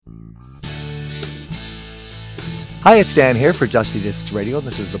Hi, it's Dan here for Dusty Discs Radio.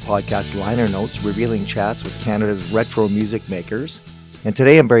 This is the podcast Liner Notes, revealing chats with Canada's retro music makers. And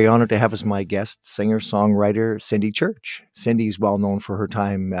today I'm very honored to have as my guest singer-songwriter Cindy Church. Cindy is well known for her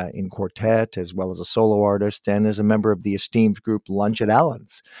time in Quartette, as well as a solo artist, and as a member of the esteemed group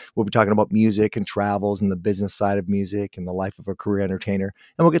Lunchatallens. We'll be talking about music and travels and the business side of music and the life of a career entertainer.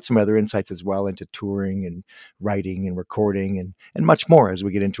 And we'll get some other insights as well into touring and writing and recording and much more as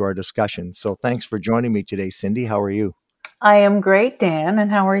we get into our discussion. So thanks for joining me today, Cindy. How are you? I am great, Dan, and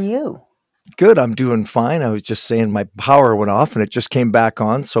how are you? Good. I'm doing fine. I was just saying my power went off and it just came back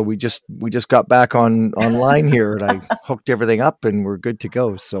on. So we just got back online here and I hooked everything up and we're good to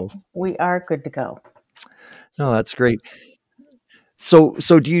go. So we are good to go. No, that's great. So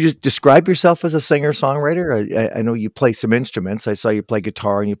do you just describe yourself as a singer-songwriter? I know you play some instruments. I saw you play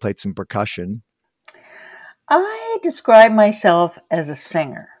guitar and you played some percussion. I describe myself as a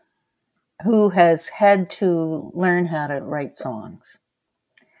singer who has had to learn how to write songs.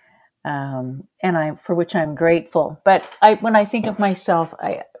 For which I'm grateful. But when I think of myself,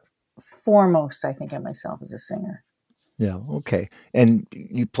 I think of myself as a singer. Yeah. Okay. And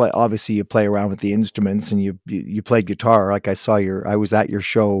you play around with the instruments, and you played guitar. Like I was at your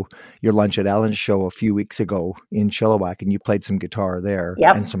show, your Lunch at Allen's show a few weeks ago in Chilliwack, and you played some guitar there.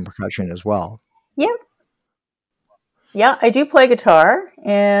 Yep. And some percussion as well. Yep. Yeah, I do play guitar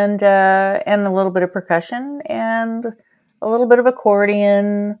and a little bit of percussion and a little bit of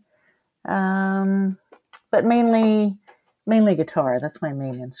accordion. But mainly guitar. That's my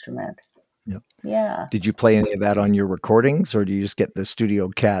main instrument. Yep. Yeah. Did you play any of that on your recordings, or do you just get the studio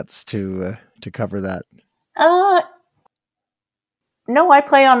cats to cover that? No, I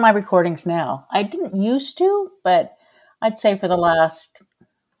play on my recordings now. I didn't used to, but I'd say for the last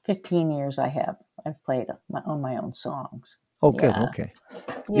 15 years I've played on my own songs. Oh, good. Yeah. Okay.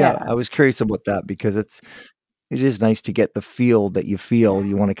 Yeah, I was curious about that because it is nice to get the feel that you feel.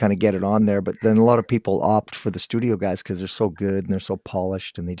 You want to kind of get it on there, but then a lot of people opt for the studio guys because they're so good and they're so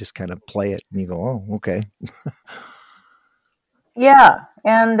polished and they just kind of play it and you go, oh, okay. Yeah.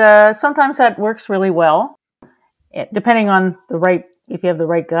 And sometimes that works really well, depending on if you have the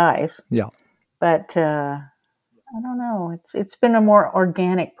right guys. Yeah. But I don't know. It's been a more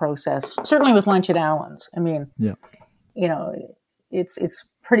organic process, certainly with Lunch at Allen's. I mean, yeah. It's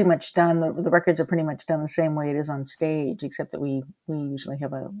pretty much done. The records are pretty much done the same way it is on stage, except that we usually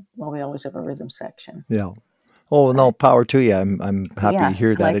we always have a rhythm section. Yeah. Oh, no, power to you. I'm happy to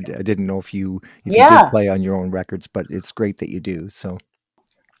hear that. I didn't know if you did play on your own records, but it's great that you do. So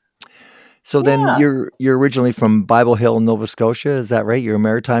then you're originally from Bible Hill, Nova Scotia. Is that right? You're a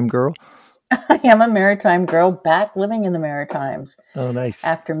Maritime girl? I am a Maritime girl, back living in the Maritimes. Oh, nice.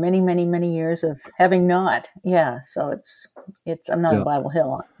 After many, many, many years of having not. Yeah. So I'm not in Bible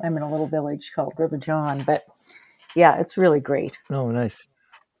Hill. I'm in a little village called River John, but yeah, it's really great. Oh, nice.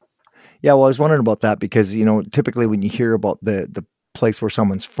 Yeah. Well, I was wondering about that because, typically when you hear about the place where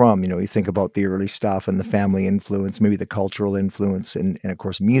someone's from, you think about the early stuff and the family influence, maybe the cultural influence. And of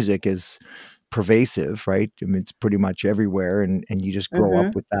course, music is pervasive, right? I mean, it's pretty much everywhere, and you just grow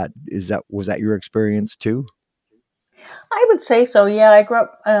up with that. Was that your experience too? I would say so. Yeah, I grew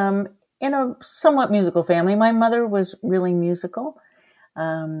up in a somewhat musical family. My mother was really musical.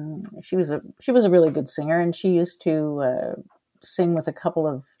 She was a really good singer, and she used to sing with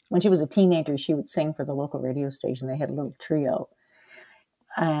when she was a teenager, she would sing for the local radio station. They had a little trio.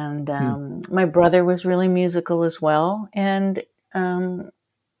 And my brother was really musical as well, and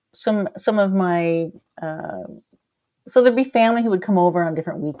some of my so there'd be family who would come over on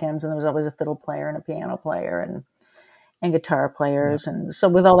different weekends, and there was always a fiddle player and a piano player and guitar players, and so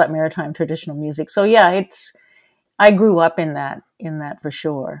with all that maritime traditional music. So yeah, I grew up in that for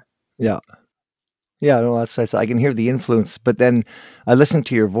sure. Yeah. No, that's nice. I can hear the influence, but then I listen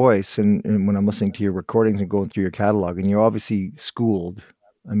to your voice, and when I'm listening to your recordings and going through your catalog, and you're obviously schooled.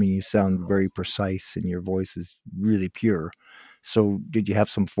 I mean, you sound very precise, and your voice is really pure. So did you have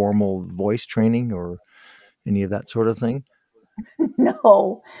some formal voice training or any of that sort of thing?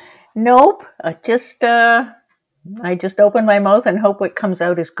 No, nope. I just open my mouth and hope what comes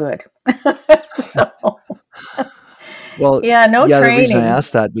out is good. Well, yeah, no training. The reason I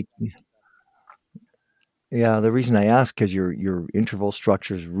asked that, because your interval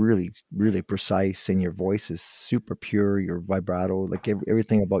structure is really, really precise, and your voice is super pure. Your vibrato, like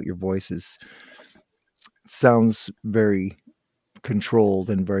everything about your voice sounds very controlled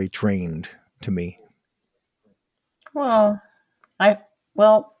and very trained to me. Well,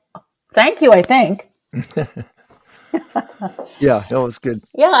 thank you. I think. Yeah, that was good.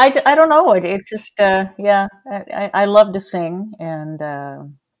 Yeah, I don't know. It just I love to sing, and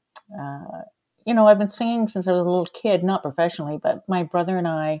I've been singing since I was a little kid, not professionally, but my brother and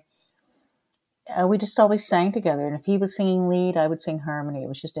I, we just always sang together. And if he was singing lead, I would sing harmony. It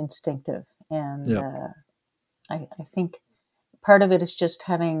was just instinctive. And Yeah. I think part of it is just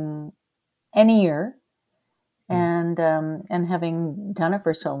having an ear and having done it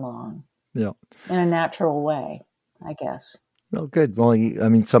for so long. Yeah. In a natural way, I guess. Well, good. Well, I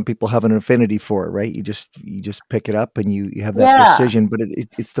mean, some people have an affinity for it, right? You just pick it up and you have that Yeah. precision. But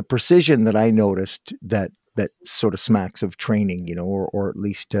it's the precision that I noticed that sort of smacks of training, or at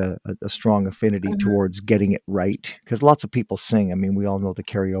least a strong affinity Mhm. towards getting it right. Because lots of people sing. I mean, we all know the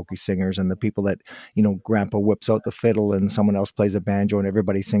karaoke singers and the people that Grandpa whips out the fiddle and someone else plays a banjo and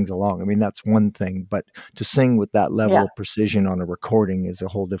everybody sings along. I mean, that's one thing, but to sing with that level Yeah. of precision on a recording is a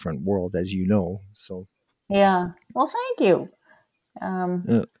whole different world, as you know. So. Yeah. Well, thank you. Uh,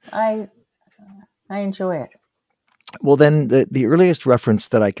 I enjoy it. Well, then the earliest reference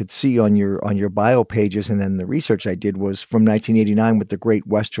that I could see on your bio pages, and then the research I did, was from 1989 with the Great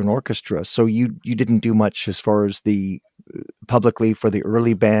Western Orchestra. So you didn't do much as far as the publicly for the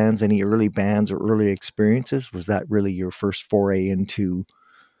early bands, any early bands or early experiences. Was that really your first foray into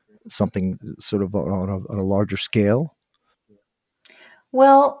something sort of on a larger scale?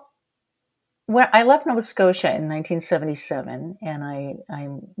 Well, when I left Nova Scotia in 1977, and I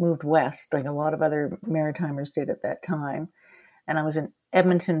moved west, like a lot of other Maritimers did at that time. And I was in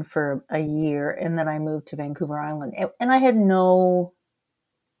Edmonton for a year, and then I moved to Vancouver Island. And I had no,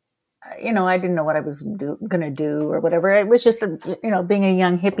 I didn't know what I was going to do or whatever. It was just, being a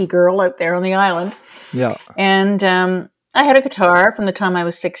young hippie girl out there on the island. Yeah. And I had a guitar from the time I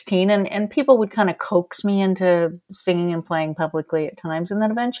was 16, and people would kind of coax me into singing and playing publicly at times. And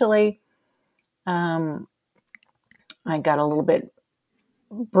then eventually I got a little bit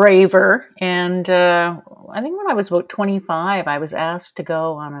braver. And I think when I was about 25, I was asked to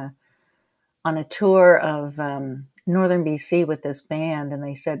go on a tour of northern BC with this band, and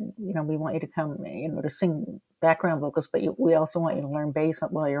they said, we want you to come, to sing background vocals, but we also want you to learn bass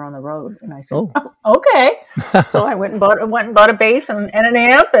while you're on the road. And I said, Oh. Okay. So I went and bought a bass and an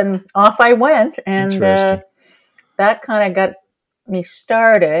amp, and off I went. And Interesting. that kind of got me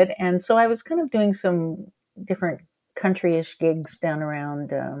started. And so I was kind of doing some different country-ish gigs down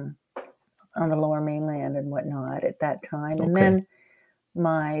around on the Lower Mainland and whatnot at that time. Okay. And then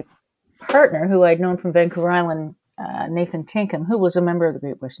my partner, who I'd known from Vancouver Island, Nathan Tinkham, who was a member of the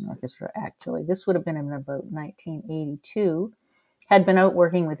Great Western Orchestra, actually, this would have been in about 1982, had been out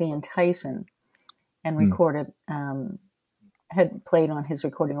working with Ian Tyson and recorded, had played on his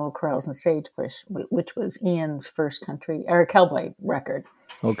recording Old Corrals and Sagebrush, which was Ian's first country or cowboy record.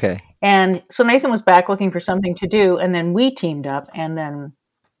 Okay. And so Nathan was back looking for something to do, and then we teamed up, and then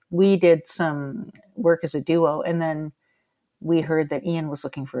we did some work as a duo, and then we heard that Ian was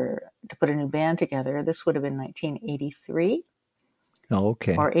looking to put a new band together. This would have been 1983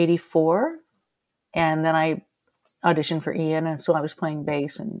 Okay. or 84. And then I auditioned for Ian, and so I was playing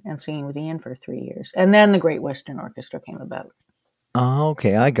bass and singing with Ian for 3 years. And then the Great Western Orchestra came about. Oh,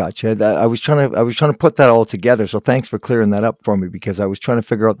 okay, I got you. I was trying to put that all together. So thanks for clearing that up for me, because I was trying to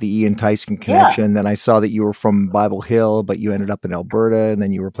figure out the Ian Tyson connection. Then I saw that you were from Bible Hill, but you ended up in Alberta, and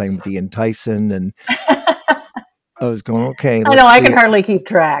then you were playing with Ian Tyson, and I was going, okay. I know, I can hardly keep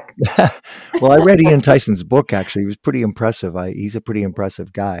track. Well, I read Ian Tyson's book, actually. He was pretty impressive. He's a pretty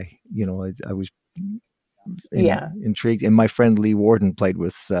impressive guy. I was intrigued. And my friend Lee Warden played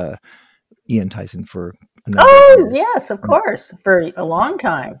with Ian Tyson for a number of years. Yes, of course, for a long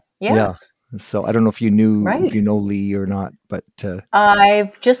time. Yes. Yeah. So I don't know if you know Lee or not, but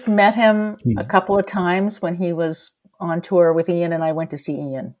I've just met him a couple of times when he was on tour with Ian, and I went to see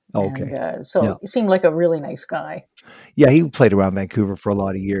Ian. Okay. And so he seemed like a really nice guy. Yeah, he played around Vancouver for a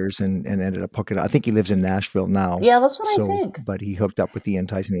lot of years and ended up hooking up. I think he lives in Nashville now. Yeah, that's what I think. But he hooked up with Ian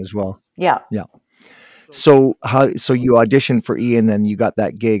Tyson as well. Yeah. Yeah. So you auditioned for Ian, then you got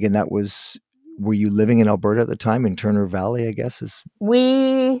that gig, and were you living in Alberta at the time, in Turner Valley, I guess?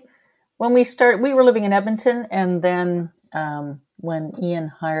 When we started, we were living in Edmonton, and then when Ian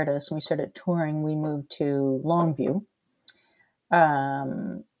hired us and we started touring, we moved to Longview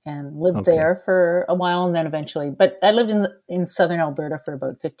and lived there for a while, and then eventually, but I lived in southern Alberta for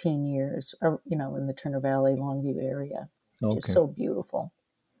about 15 years, in the Turner Valley, Longview area, which is so beautiful.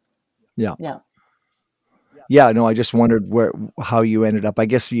 Yeah. Yeah. Yeah, no, I just wondered how you ended up. I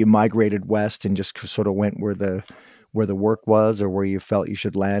guess you migrated west and just sort of went where the work was, or where you felt you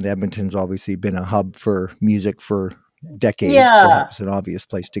should land. Edmonton's obviously been a hub for music for decades, so it was an obvious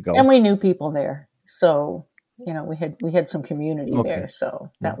place to go. And we knew people there, so we had some community there, so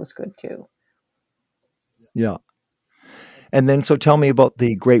that was good too. Yeah. And then, so tell me about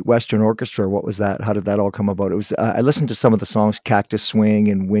the Great Western Orchestra. What was that? How did that all come about? It was I listened to some of the songs, "Cactus Swing"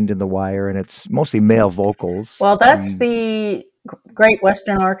 and "Wind in the Wire," and it's mostly male vocals. Well, that's And the Great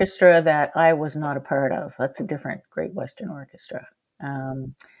Western Orchestra that I was not a part of. That's a different Great Western Orchestra.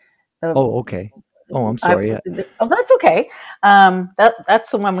 Um, the oh, okay. Oh, I'm I, sorry. Yeah. oh, that's okay. That's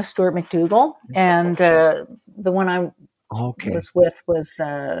the one with Stuart McDougall, and the one I Okay. was with was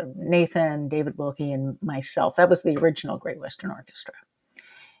Nathan, David Wilkie, and myself. That was the original Great Western Orchestra,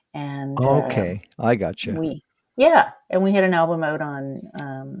 and Okay. I gotcha. we yeah, and we had an album out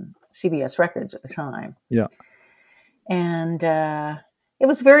on CBS Records at the time, Yeah. and it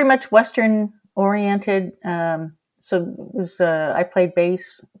was very much Western oriented. So it was I played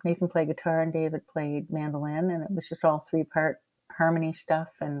bass, Nathan played guitar, and David played mandolin, and it was just all 3-part harmony stuff,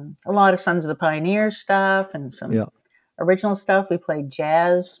 and a lot of Sons of the Pioneers stuff, and some Yeah. original stuff. We played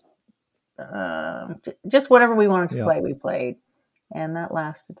jazz, just whatever we wanted to Yeah. play, we played, and that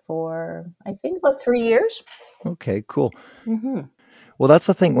lasted for I think about 3 years. Okay, cool. Mm-hmm. Well, that's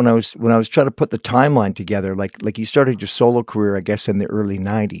the thing when I was trying to put the timeline together, like you started your solo career, I guess, in the early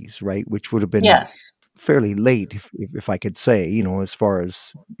 90s, right? Which would have been Yes. fairly late, if I could say, as far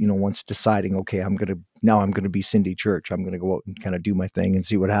as, once deciding, okay, I'm gonna be Cindy Church. I'm gonna go out and kind of do my thing and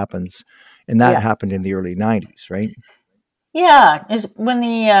see what happens. And that Yeah. happened in the early 90s, right? Yeah, is when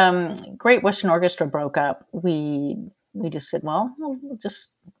the Great Western Orchestra broke up, we just said, well,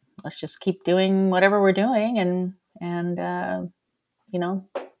 let's just keep doing whatever we're doing, and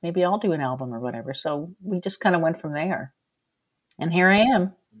maybe I'll do an album or whatever. So we just kind of went from there, and here I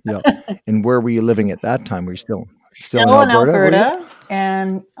am, Yeah. And where were you living at that time? Were you still in still in Alberta, were you? Alberta,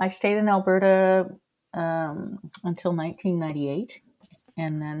 and I stayed in Alberta until 1998.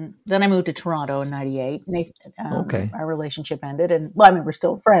 And then I moved to Toronto in '98. Okay. Our relationship ended, and well, I mean, we're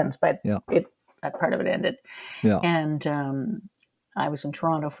still friends, but Yeah. that part of it ended. Yeah. And I was in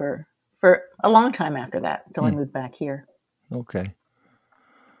Toronto for a long time after that until I moved back here. Okay.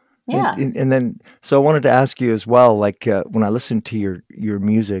 And, Yeah, and and then, so I wanted to ask you as well, like when I listened to your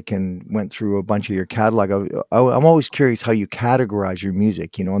music and went through a bunch of your catalog, I'm always curious how you categorize your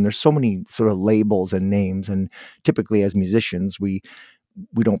music, and there's so many sort of labels and names, and typically as musicians, we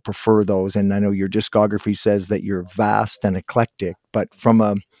don't prefer those. And I know your discography says that you're vast and eclectic, but from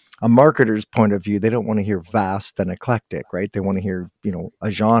a marketer's point of view, they don't want to hear vast and eclectic, right? They want to hear, a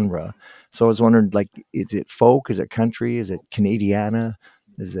genre. So I was wondering, like, is it folk? Is it country? Is it Canadiana?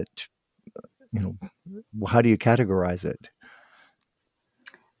 Is it, how do you categorize it?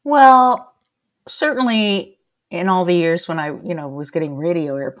 well, certainly in all the years when I was getting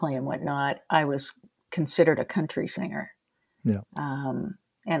radio airplay and whatnot, I was considered a country singer. Yeah.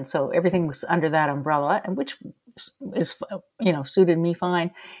 And so everything was under that umbrella, and which is suited me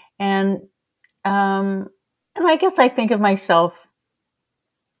fine. And and I guess I think of myself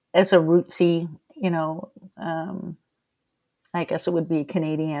as a rootsy, I guess it would be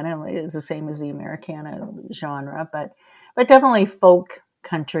Canadiana is the same as the Americana genre, but definitely folk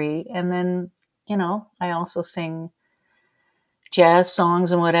country. And then I also sing jazz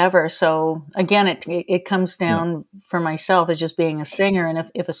songs and whatever. So again, it comes Yeah. down for myself as just being a singer. And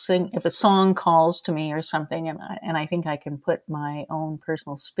if a song calls to me or something, and I think I can put my own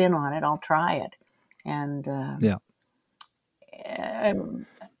personal spin on it, I'll try it. And Yeah.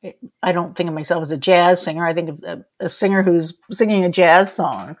 I don't think of myself as a jazz singer. I think of a singer who's singing a jazz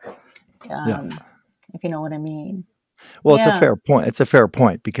song. Yeah. If you know what I mean. Well, it's a Yeah. fair point. It's a fair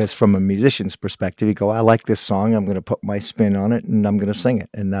point because from a musician's perspective, you go, I like this song. I'm going to put my spin on it and I'm going to sing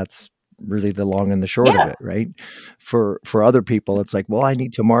it. And that's really the long and the short of Yeah. it, right? For other people, it's like, well, I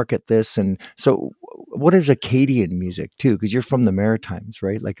need to market this. And so what is Acadian music too? Because you're from the Maritimes,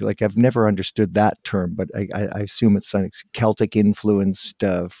 right? Like I've never understood that term, but I assume it's like Celtic influenced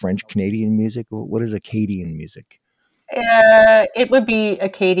French Canadian music. What is Acadian music? It would be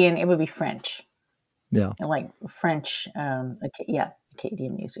Acadian. It would be French. Yeah. Like French,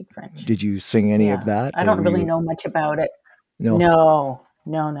 Acadian music, French. Did you sing any of Yeah, that, I or don't were really you? know much about it. No. No,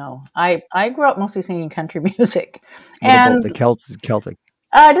 no, no. I grew up mostly singing country music, What about and the Celtic?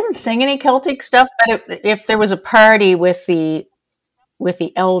 I didn't sing any Celtic stuff. But if there was a party with the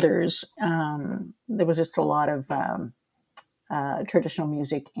elders, there was just a lot of traditional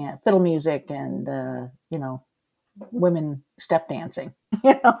music and fiddle music, and women step dancing.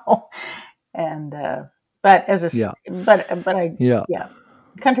 And but Yeah. but I Yeah. yeah,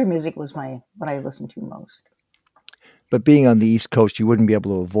 country music was what I listened to most. But being on the East Coast, you wouldn't be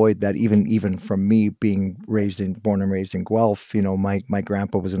able to avoid that. Even from me being born and raised in Guelph, my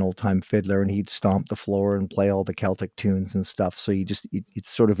grandpa was an old time fiddler, and he'd stomp the floor and play all the Celtic tunes and stuff. So it's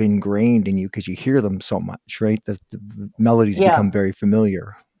sort of ingrained in you because you hear them so much, right? The melodies Yeah. become very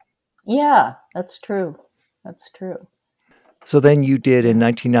familiar. Yeah, that's true. That's true. So then you did in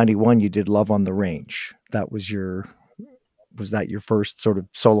 1991. You did "Love on the Range." That was was that your first sort of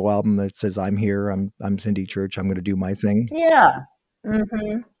solo album that says I'm here, I'm Cindy Church, I'm going to do my thing? Yeah.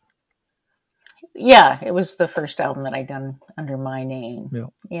 Hmm. Yeah, it was the first album that I done under my name. Yeah.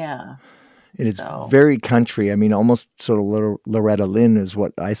 Yeah. And it's So, very country. I mean, almost sort of Loretta Lynn is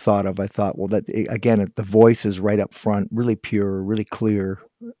what I thought of. I thought, well, again, the voice is right up front, really pure, really clear,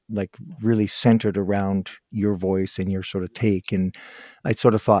 like really centered around your voice and your sort of take. And I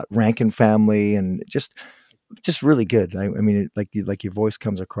sort of thought Rankin Family, and just really good. I mean, like your voice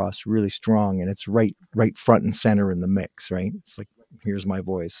comes across really strong, and it's right front and center in the mix. Right? It's like, here's my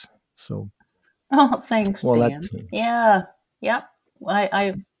voice. So, oh, thanks, well, Dan. Yeah. Yep.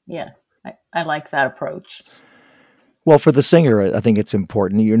 I yeah, I like that approach. well, for the singer, I think it's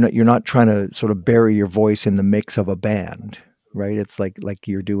important. You're not trying to sort of bury your voice in the mix of a band, right? It's like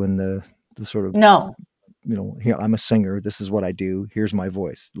you're doing the sort of, No. here, I'm a singer. This is what I do. Here's my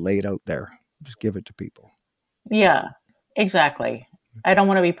voice. Lay it out there. Just give it to people. Yeah, exactly. I don't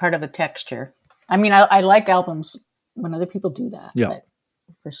want to be part of the texture. I mean, I like albums when other people do that, Yeah. but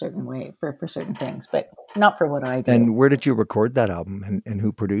for certain things, but not for what I do. And where did you record that album, and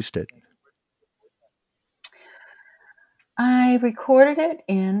who produced it? I recorded it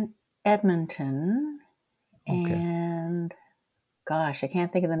in Edmonton, Okay. and gosh, I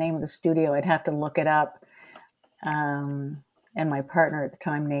can't think of the name of the studio. I'd have to look it up. And my partner at the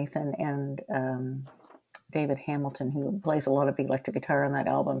time, Nathan, and David Hamilton, who plays a lot of the electric guitar on that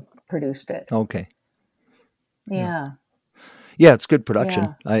album, produced it. Okay. Yeah. Yeah, it's good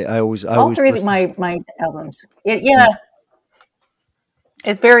production. Yeah. I always All three of listen. my albums. Yeah,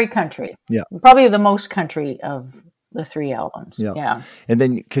 it's very country. Yeah. Probably the most country of the three albums. Yeah. Yeah. And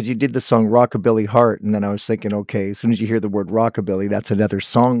then because you did the song Rockabilly Heart, and then I was thinking, okay, as soon as you hear the word rockabilly, that's another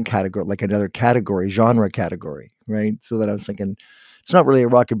song category, like another category, genre category, right? So then I was thinking, it's not really a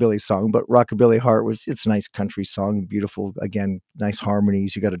rockabilly song, but Rockabilly Heart it's a nice country song, beautiful, again, nice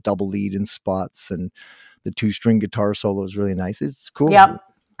harmonies. You got a double lead in spots, and the 2-string guitar solo is really nice. It's cool. Yep.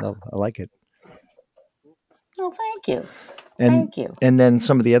 I like it. Oh, thank you. And, Thank you. And then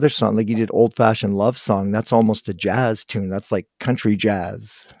some of the other songs, like you did Old Fashioned Love Song, that's almost a jazz tune. That's like country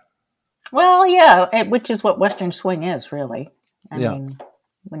jazz. Well, yeah, which is what Western swing is, really. I Yeah. mean,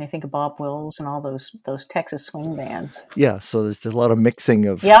 when you think of Bob Wills and all those Texas swing bands. Yeah, so there's a lot of mixing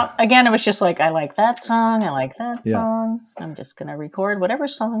of. Yeah, again, it was just like, I like that song, I like that Yeah. song. I'm just going to record whatever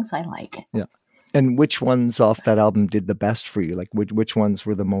songs I like. Yeah. And which ones off that album did the best for you? Like which ones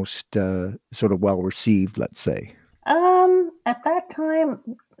were the most sort of well received, let's say? At that time,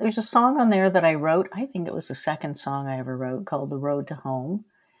 there's a song on there that I wrote. I think it was the second song I ever wrote, called The Road to Home.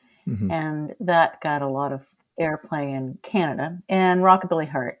 Mm-hmm. And that got a lot of airplay in Canada. And Rockabilly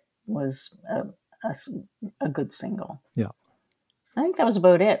Heart was a good single. Yeah. I think that was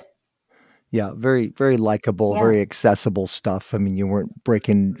about it. Yeah, very, very likable, very accessible stuff. I mean, you weren't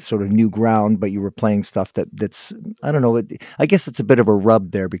breaking sort of new ground, but you were playing stuff that's, I don't know, I guess it's a bit of a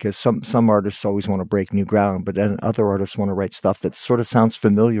rub there, because some artists always want to break new ground, but then other artists want to write stuff that sort of sounds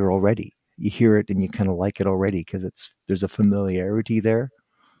familiar already. You hear it and you kind of like it already because there's a familiarity there.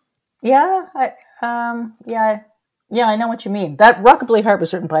 Yeah, yeah, I know what you mean. That Rockabilly Heart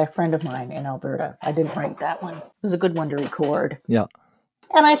was written by a friend of mine in Alberta. I didn't write that one. It was a good one to record. Yeah.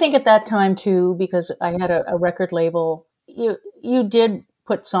 And I think at that time too, because I had a record label, you did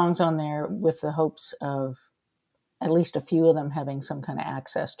put songs on there with the hopes of at least a few of them having some kind of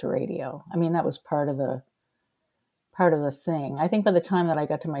access to radio. I mean, that was part of the thing. I think by the time that I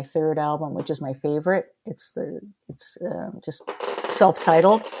got to my third album, which is my favorite, it's just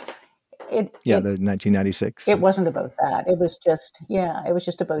self-titled. The 1996. It wasn't about that. It was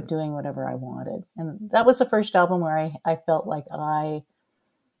just about doing whatever I wanted. And that was the first album where I felt like I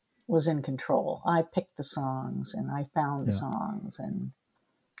was in control. I picked the songs and I found the songs, and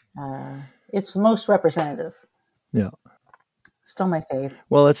it's the most representative. Yeah. Still my fave.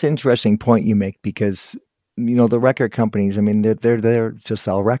 Well, it's an interesting point you make, because the record companies, I mean, they're there to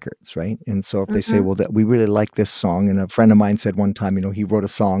sell records, right? And so if they say, well, that we really like this song, and a friend of mine said one time, he wrote a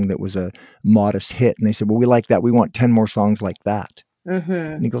song that was a modest hit, and they said, well, we like that. We want 10 more songs like that. Mm-hmm.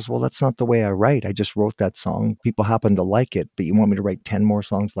 And he goes, well, that's not the way I write. I just wrote that song. People happen to like it, but you want me to write 10 more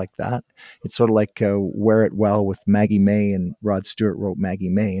songs like that? It's sort of like Wear It Well with Maggie May, and Rod Stewart wrote Maggie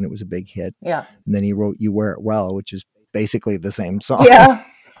May, and it was a big hit. Yeah. And then he wrote You Wear It Well, which is basically the same song. Yeah.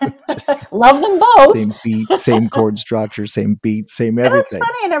 Love them both. Same beat, same chord structure, same beat, same That's everything.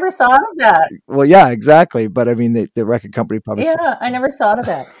 funny. I never thought of that. Well, yeah, exactly. But I mean, the record company probably said, Yeah, I never thought of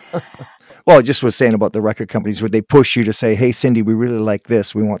that. well, I just was saying about the record companies where they push you to say, hey, Cindy, we really like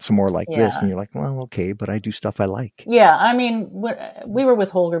this. We want some more like this. Yeah. And you're like, well, okay, but I do stuff I like. Yeah, I mean, we were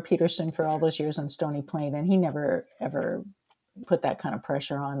with Holger Peterson for all those years on Stony Plain, and he never ever put that kind of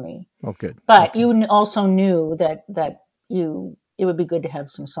pressure on me. Oh, good. But Okay. you also knew that it would be good to have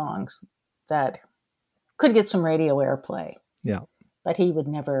some songs that could get some radio airplay. Yeah. But he would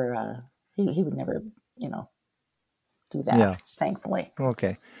never he would never, do that. Yeah. Thankfully.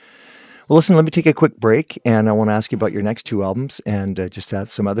 Okay. Well, listen, let me take a quick break, and I want to ask you about your next two albums and just add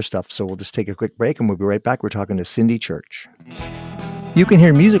some other stuff. So we'll just take a quick break, and we'll be right back. We're talking to Cindy Church. You can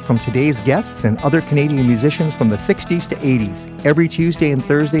hear music from today's guests and other Canadian musicians from the 60s to 80s every Tuesday and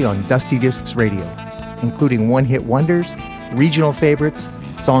Thursday on Dusty Discs Radio, including one-hit wonders, regional favorites,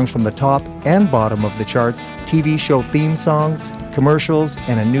 songs from the top and bottom of the charts, TV show theme songs, commercials,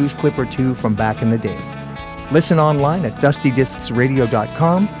 and a news clip or two from back in the day. Listen online at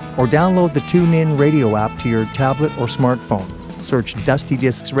dustydiscsradio.com or download the TuneIn Radio app to your tablet or smartphone. Search Dusty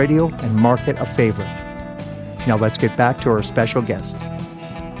Discs Radio and mark it a favorite. Now let's get back to our special guest.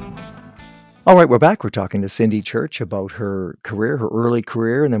 All right, we're back. We're talking to Cindy Church about her career, her early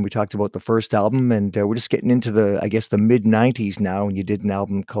career, and then we talked about the first album, and we're just getting into the mid-90s now, and you did an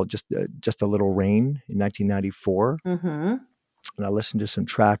album called Just a Little Rain in 1994. Mm-hmm. And I listened to some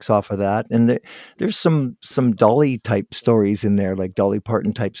tracks off of that, and there's some Dolly type stories in there, like Dolly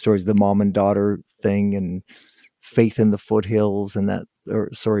Parton type stories, the mom and daughter thing, and Faith in the Foothills, and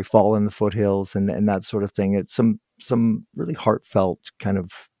Fall in the Foothills, and that sort of thing. It's some really heartfelt kind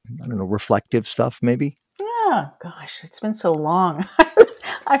of, I don't know, reflective stuff, maybe. Yeah, gosh, it's been so long.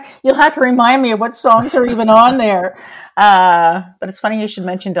 You'll have to remind me of what songs are even on there. But it's funny you should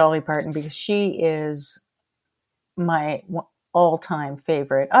mention Dolly Parton because she is my all-time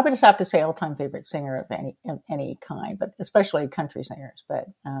favorite. I would just have to say all-time favorite singer of any kind, but especially country singers. But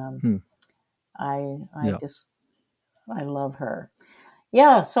I love her.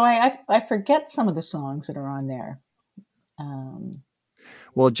 Yeah, so I forget some of the songs that are on there.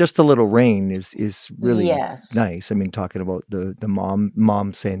 Well, Just a Little Rain is really yes. nice. I mean, talking about the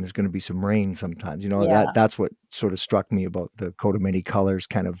mom saying there's going to be some rain sometimes. That's what sort of struck me about the Coat of Many Colors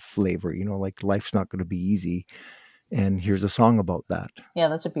kind of flavor. Like life's not going to be easy. And here's a song about that. Yeah,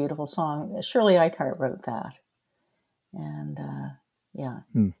 that's a beautiful song. Shirley Eichhardt wrote that. And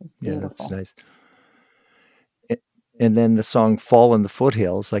beautiful. Yeah, that's nice. And then the song Fall in the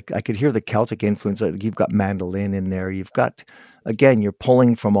Foothills, like I could hear the Celtic influence. Like you've got mandolin in there. You've got, again, you're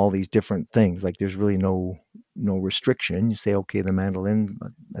pulling from all these different things. Like there's really no restriction. You say, okay, the mandolin,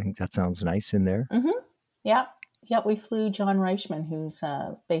 I think that sounds nice in there. Mm-hmm. Yeah. Yeah, we flew John Reichman, who's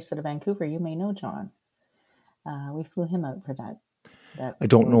based out of Vancouver. You may know John. We flew him out for that. I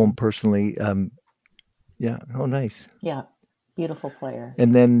don't know him personally. Yeah. Oh, nice. Yeah. Beautiful player.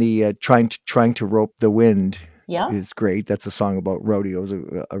 And then the trying to rope the wind. Yeah. Is great. That's a song about rodeos,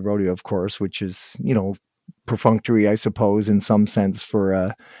 a rodeo, of course, which is, perfunctory, I suppose, in some sense for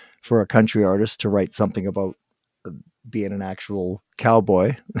a country artist to write something about being an actual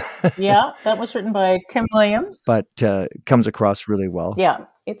cowboy. Yeah, that was written by Tim Williams. But it comes across really well. Yeah,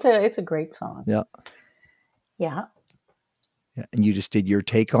 it's a great song. Yeah. Yeah. Yeah. And you just did your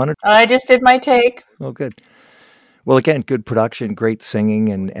take on it? I just did my take. Oh, good. Well, again, good production, great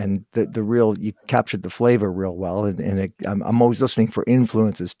singing, and the real, you captured the flavor real well. And I'm always listening for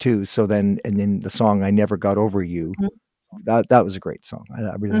influences too. So then the song "I Never Got Over You," that was a great song.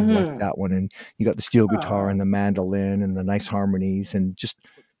 I really liked that one. And you got the steel guitar and the mandolin and the nice harmonies and just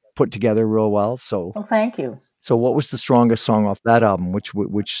put together real well. So, well, thank you. So, what was the strongest song off that album?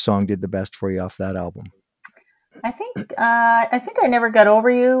 Which song did the best for you off that album? I think I Never Got Over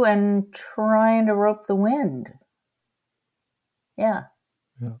You and Trying to Rope the Wind. Yeah.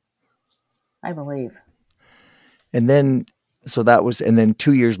 I believe. And then, and then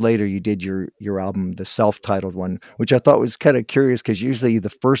 2 years later, you did your album, the self-titled one, which I thought was kind of curious because usually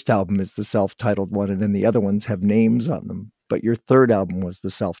the first album is the self-titled one, and then the other ones have names on them. But your third album was the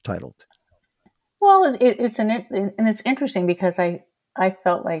self-titled. Well, it's interesting because I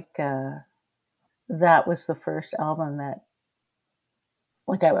felt like that was the first album that,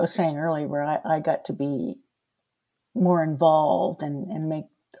 like I was saying earlier, where I got to be more involved and make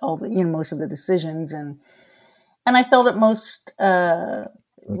all the most of the decisions and I felt it most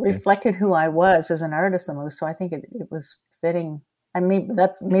reflected who I was as an artist the most. So I think it was fitting. Maybe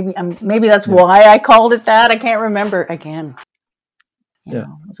that's why I called it that. I can't remember again. It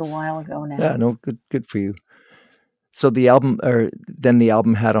was a while ago now. Yeah, no, good for you. So the album, or then the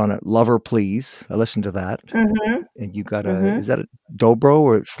album had on it "Lover Please." I listened to that, Mm-hmm. and you got is Mm-hmm. that a dobro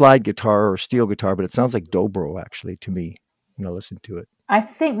or slide guitar or steel guitar? But it sounds like dobro actually to me when I listened to it. I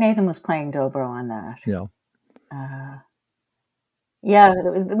think Nathan was playing dobro on that. You know, Uh, yeah,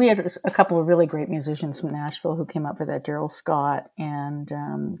 we had a couple of really great musicians from Nashville who came up for that. Daryl Scott and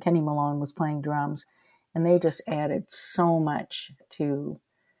Kenny Malone was playing drums, and they just added so much to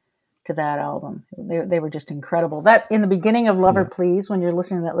that album. They were just incredible. That in the beginning of Lover yeah, Please, when you're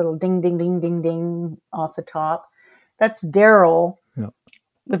listening to that little ding ding ding ding ding off the top, that's Daryl yeah.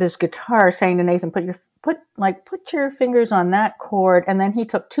 with his guitar saying to Nathan, put your fingers on that chord, and then he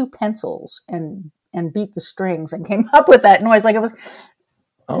took two pencils and beat the strings and came up with that noise. Like he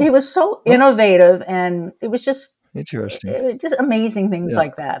Oh, was so oh, innovative, and it was just interesting. just amazing things Yeah.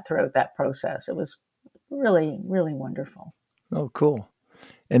 like that throughout that process. It was really, really wonderful. Oh, cool.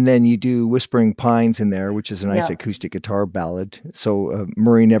 And then you do Whispering Pines in there, which is a nice Yeah. acoustic guitar ballad. So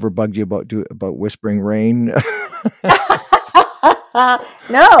Murray never bugged you about Whispering Rain.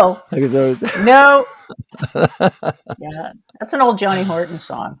 No, Because I was, no. Yeah, that's an old Johnny Horton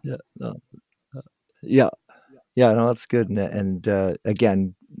song. yeah, no, yeah, yeah, no, that's good. And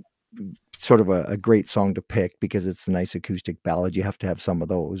again, sort of a great song to pick because it's a nice acoustic ballad. You have to have some of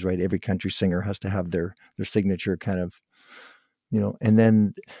those, right? Every country singer has to have their signature kind of, and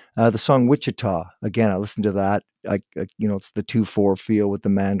then the song Wichita, again, I listened to that. It's the 2/4 feel with the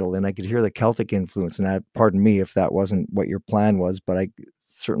mandolin. I could hear the Celtic influence in that. Pardon me if that wasn't what your plan was, but it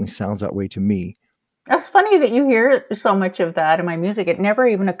certainly sounds that way to me. That's funny that you hear so much of that in my music. It never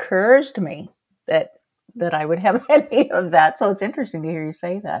even occurs to me that I would have any of that. So it's interesting to hear you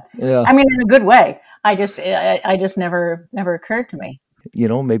say that. Yeah. I mean, in a good way. I just never occurred to me.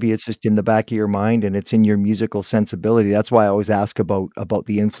 Maybe it's just in the back of your mind and it's in your musical sensibility. That's why I always ask about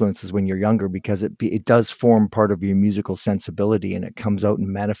the influences when you're younger, because it does form part of your musical sensibility, and it comes out and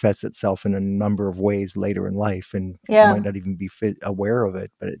manifests itself in a number of ways later in life, and you Yeah, might not even be aware of it,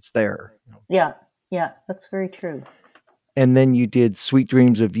 but it's there. yeah, yeah. That's very true. And then you did Sweet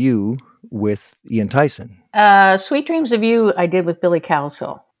Dreams of You with Ian Tyson. Sweet Dreams of You, I did with Billy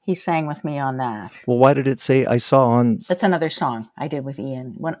Cowsill. He sang with me on that. Well, why did it say I saw on? That's another song I did with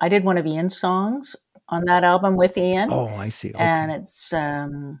Ian. When I did one of Ian's songs on that album with Ian, Oh, I see. Okay. and it's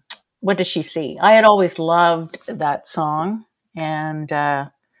What Does She See? I had always loved that song, and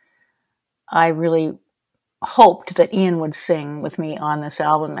I really hoped that Ian would sing with me on this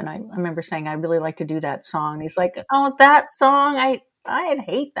album. And I remember saying, I'd really like to do that song. And he's like, oh, that song? I'd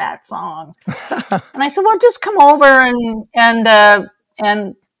hate that song. And I said, well, just come over and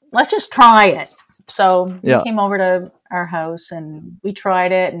let's just try it. So he Yeah. came over to our house and we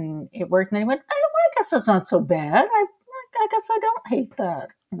tried it and it worked. And then he went, I guess that's not so bad. I guess I don't hate that.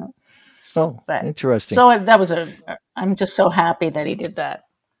 Oh, But interesting. so that was I'm just so happy that he did that.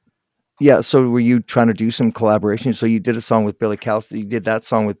 Yeah. So were you trying to do some collaboration? So you did a song with Billy Cowsill. You did that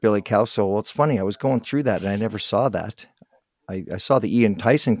song with Billy Cowsill. Well, it's funny. I was going through that and I never saw that. I saw the Ian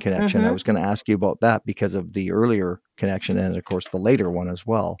Tyson connection. I was going to ask you about that because of the earlier connection and, of course, the later one as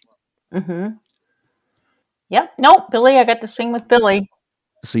well. Mm-hmm. Yep. Nope. Billy, I got to sing with Billy.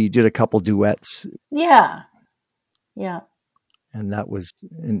 So you did a couple duets. Yeah. Yeah.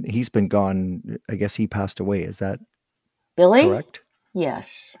 And he's been gone. I guess he passed away. Is that Billy? correct?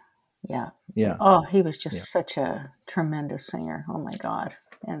 Yes. Yeah. Yeah. Oh, he was just such a tremendous singer. Oh my God.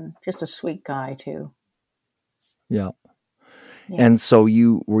 And just a sweet guy too. Yeah. Yeah. And so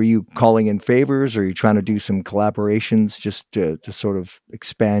were you calling in favors, or are you trying to do some collaborations just to sort of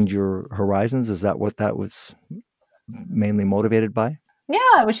expand your horizons? Is that what that was mainly motivated by?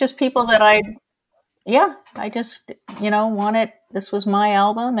 Yeah, it was just people that I just, wanted, this was my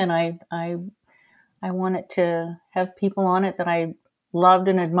album and I wanted to have people on it that I loved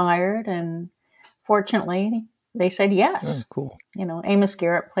and admired, and fortunately they said yes. Oh, cool. Amos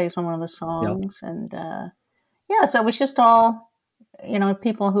Garrett plays on one of the songs, and so it was just all,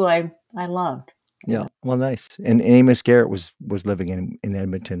 people who I loved. Yeah. Well, nice. And Amos Garrett was living in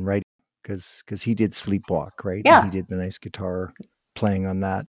Edmonton, right? Because he did Sleepwalk, right? Yeah. And he did the nice guitar playing on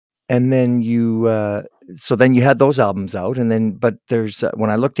that. And then so then you had those albums out, and then, but there's,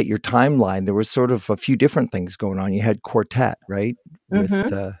 when I looked at your timeline, there was sort of a few different things going on. You had Quartette, right?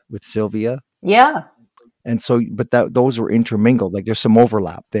 With Sylvia. Yeah. And so, but those were intermingled. Like there's some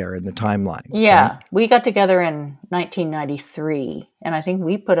overlap there in the timelines. Yeah. Right? We got together in 1993, and I think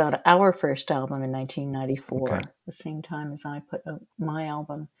we put out our first album in 1994, the same time as I put out my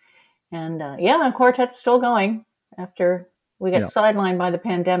album. And Quartette's still going after we got sidelined by the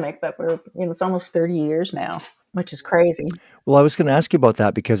pandemic, but it's almost 30 years now, which is crazy. Well, I was going to ask you about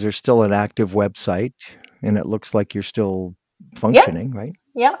that because there's still an active website. and it looks like you're still Yeah, functioning, right?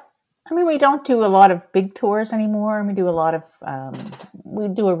 yeah. I mean, we don't do a lot of big tours anymore. We do a lot of, we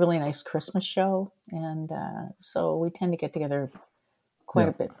do a really nice Christmas show. And so we tend to get together quite Yeah.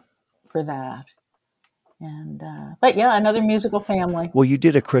 a bit for that. And, but yeah, another musical family. Well, you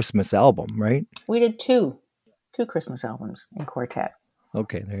did a Christmas album, right? We did two Christmas albums in Quartette.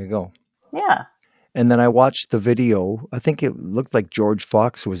 Okay, there you go. Yeah. And then I watched the video. I think it looked like George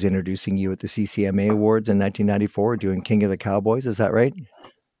Fox was introducing you at the CCMA Awards in 1994 doing King of the Cowboys. Is that right?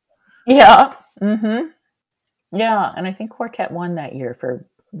 Yeah. Mm-hmm. Yeah. And I think Quartette won that year for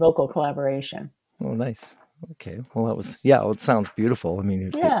vocal collaboration. Oh, nice. Okay. Well, that was, yeah, well, it sounds beautiful. I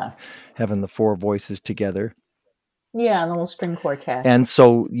mean, Yeah. having the four voices together. Yeah. And the little string quartet. And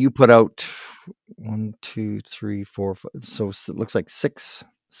so you put out 1, 2, 3, 4, 5, so it looks like six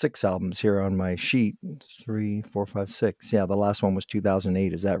albums here on my sheet. 3, 4, 5, 6. Yeah, the last one was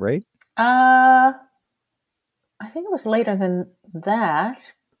 2008. Is that right? I think it was later than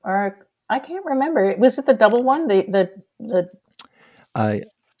that, or I can't remember. Was it the double one? The I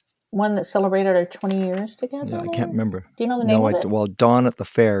one that celebrated our 20 years together? Yeah, I can't remember. Do you know the name of it? Well, Dawn at the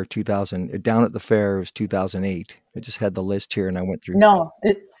Fair 2000. Down at the Fair was 2008. I just had the list here and I went through. No.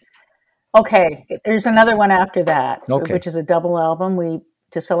 Okay. There's another one after that, Okay. which is a double album.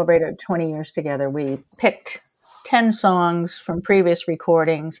 To celebrate our 20 years together, we picked 10 songs from previous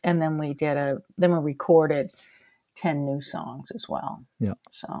recordings, and then we recorded 10 new songs as well. Yeah.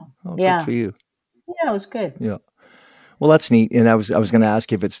 So, Good for you. Yeah, it was good. Yeah. Well, that's neat. And I was going to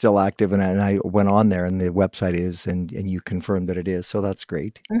ask if it's still active, and I went on there, and the website is, and you confirmed that it is. So that's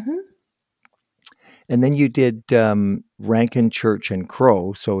great. Mm-hmm. And then you did Rankin, Church, and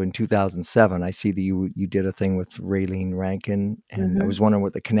Crow. So in 2007, I see that you did a thing with Raylene Rankin, and I was wondering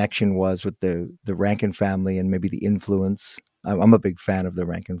what the connection was with the Rankin family and maybe the influence. I'm a big fan of the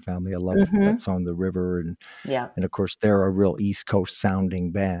Rankin family. I love that song, The River, and of course they're a real East Coast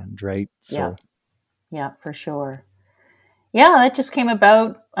sounding band, right? So yeah, for sure. Yeah, that just came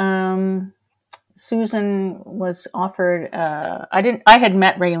about. Susan was offered. I had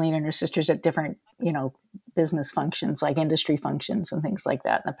met Raylene and her sisters at different, business functions, like industry functions and things like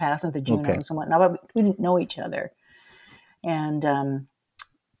that in the past, at the Junos and whatnot. But we didn't know each other. And I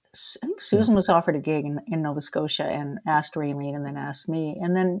think Susan was offered a gig in Nova Scotia and asked Raylene, and then asked me.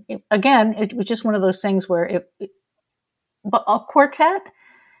 And then it was just one of those things where but a quartet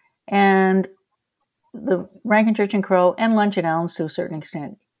and the Rankin Church and Crow and Lunch at Allen's to a certain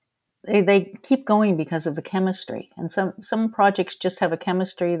extent, they keep going because of the chemistry. And some projects just have a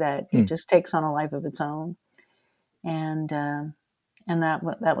chemistry that it just takes on a life of its own. And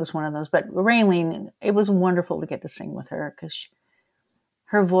that was one of those. But Raylene, it was wonderful to get to sing with her, because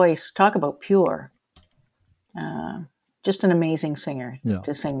her voice, talk about pure, just an amazing singer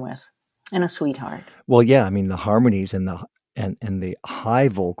to sing with, and a sweetheart. Well, yeah, I mean the harmonies and the high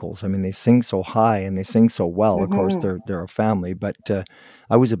vocals. I mean, they sing so high and they sing so well. Of course, they're a family, but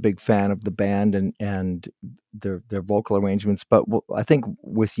I was a big fan of the band and their vocal arrangements. But I think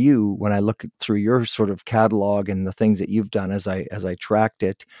with you, when I look through your sort of catalog and the things that you've done as I tracked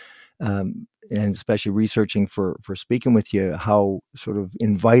it, and especially researching for speaking with you, how sort of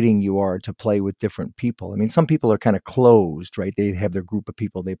inviting you are to play with different people. I mean, some people are kind of closed, right? They have their group of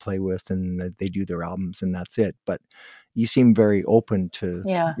people they play with and they do their albums and that's it. But you seem very open to,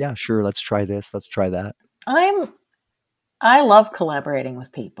 yeah, sure, let's try this, let's try that. I love collaborating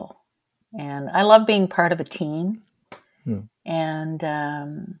with people, and I love being part of a team, and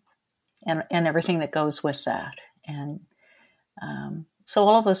everything that goes with that. And so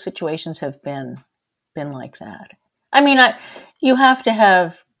all of those situations have been like that. I mean, you have to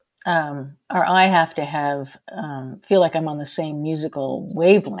have, or I have to have, feel like I'm on the same musical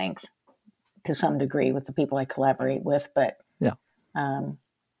wavelength to some degree with the people I collaborate with. But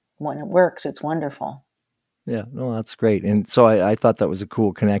when it works, it's wonderful. Yeah, no, that's great. And so I thought that was a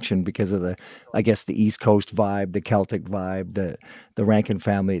cool connection because of the East Coast vibe, the Celtic vibe, the Rankin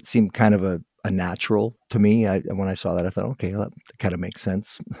family. It seemed kind of a natural to me. When I saw that, I thought, okay, that kind of makes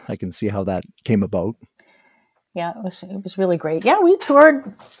sense. I can see how that came about. Yeah, it was really great. Yeah, we toured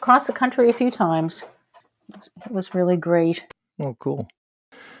across the country a few times. It was really great. Oh, cool.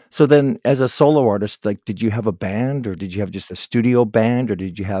 So then as a solo artist, like, did you have a band, or did you have just a studio band, or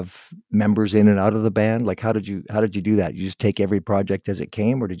did you have members in and out of the band? Like, how did you do that? You just take every project as it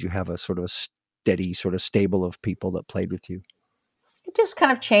came, or did you have a sort of a steady sort of stable of people that played with you? It just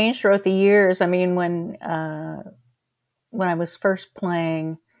kind of changed throughout the years. I mean, when I was first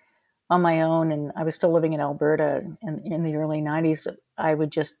playing on my own and I was still living in Alberta in the early 90s,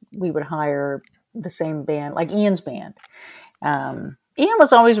 we would hire the same band, like Ian's band. Ian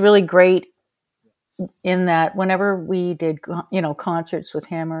was always really great in that whenever we did, concerts with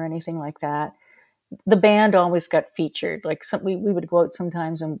him or anything like that, the band always got featured. Like we would go out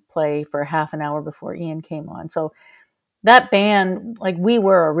sometimes and play for half an hour before Ian came on. So that band, like we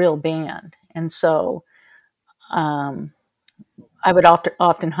were a real band. And so I would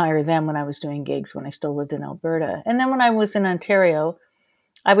often hire them when I was doing gigs when I still lived in Alberta. And then when I was in Ontario,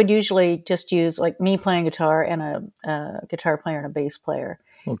 I would usually just use like me playing guitar and a guitar player and a bass player.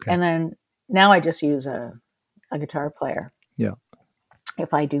 Okay. And then now I just use a guitar player. Yeah.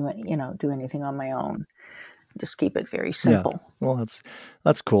 If I do anything on my own, just keep it very simple. Yeah. Well,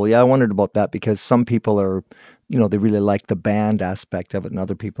 that's cool. Yeah, I wondered about that because some people are, they really like the band aspect of it, and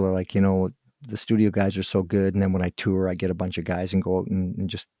other people are like, the studio guys are so good, and then when I tour, I get a bunch of guys and go out and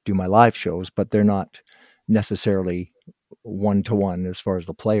just do my live shows, but they're not necessarily one-to-one as far as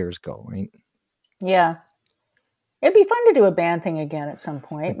the players go, right? Yeah. It'd be fun to do a band thing again at some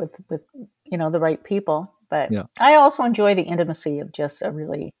point with the right people. But Yeah. I also enjoy the intimacy of just a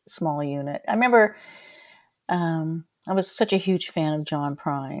really small unit. I remember I was such a huge fan of John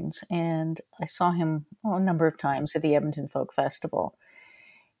Prines, and I saw him a number of times at the Edmonton Folk Festival.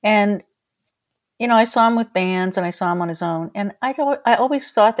 And, I saw him with bands and I saw him on his own. And I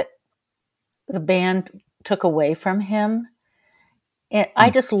always thought that the band took away from him. And I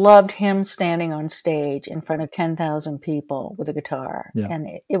just loved him standing on stage in front of 10,000 people with a guitar. Yeah.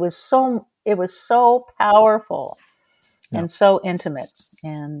 And it was so powerful and so intimate.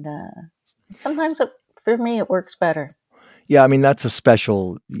 And sometimes for me, it works better. Yeah, I mean that's a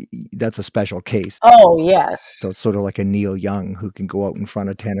special case. Oh, yes. So it's sort of like a Neil Young who can go out in front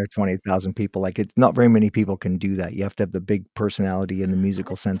of 10 or 20,000 people. Like it's not very many people can do that. You have to have the big personality and the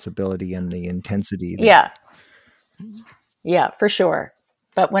musical sensibility and the intensity. Yeah, for sure.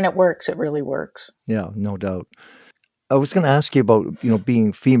 But when it works, it really works. Yeah, no doubt. I was going to ask you about,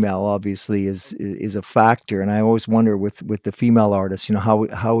 being female obviously is a factor. And I always wonder with the female artists,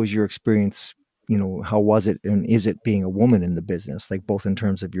 how is your experience, how was it and is it being a woman in the business, like both in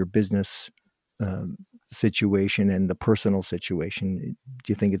terms of your business situation and the personal situation?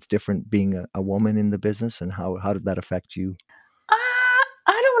 Do you think it's different being a woman in the business, and how did that affect you?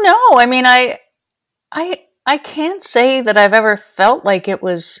 I don't know. I mean, I can't say that I've ever felt like it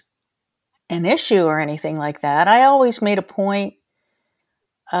was an issue or anything like that. I always made a point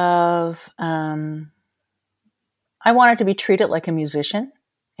of I wanted to be treated like a musician,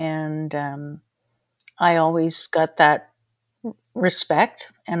 and I always got that respect.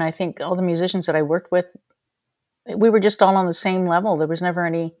 And I think all the musicians that I worked with, we were just all on the same level. There was never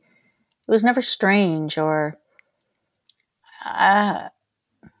it was never strange or I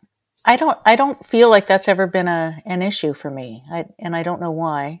don't feel like that's ever been an issue for me. I don't know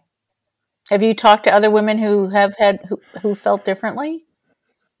why. Have you talked to other women who have who felt differently?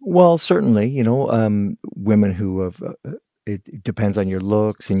 Well, certainly, women who have. It depends on your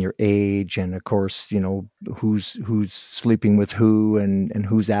looks and your age, and of course, who's sleeping with who, and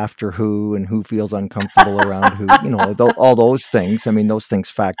who's after who, and who feels uncomfortable around who. All those things. I mean, those things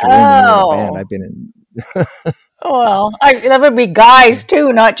factor in when you're in a band. I've been in. Well, that would be guys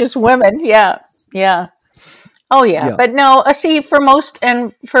too, not just women. Yeah. Oh yeah. But no, see, for most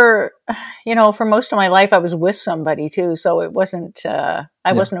of my life, I was with somebody too. So it wasn't, I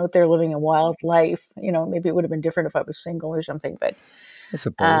wasn't out there living a wild life. Maybe it would have been different if I was single or something, but I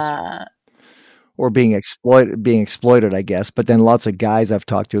suppose, or being exploited, I guess. But then lots of guys I've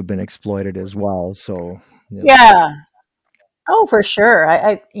talked to have been exploited as well. So yeah. Oh, for sure.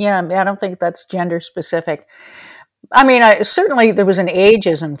 I don't think that's gender specific. I mean, certainly there was an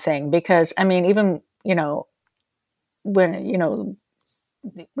ageism thing because, I mean, even, when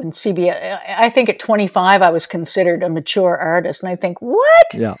CBS, I think at 25, I was considered a mature artist. And I think, what?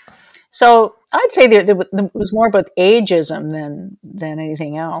 Yeah. So I'd say there was more about ageism than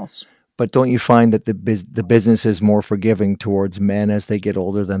anything else. But don't you find that the business is more forgiving towards men as they get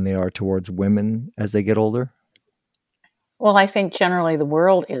older than they are towards women as they get older? Well, I think generally the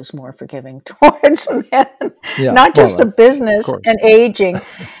world is more forgiving towards men, not just the business and aging.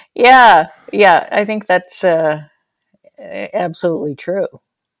 Yeah. I think that's absolutely true,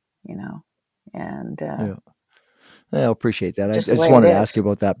 and I appreciate that. I just wanted to ask you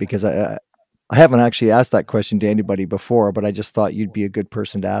about that because I haven't actually asked that question to anybody before, but I just thought you'd be a good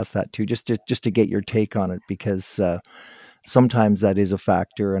person to ask that too, just to get your take on it, because sometimes that is a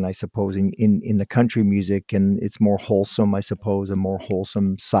factor. And I suppose in the country music, and it's more wholesome, I suppose, a more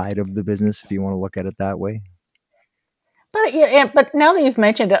wholesome side of the business, if you want to look at it that way. But but now that you've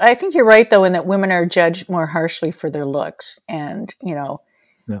mentioned it, I think you're right though, in that women are judged more harshly for their looks, and young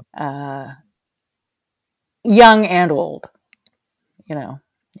and old,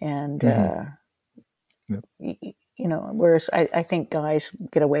 and whereas I think guys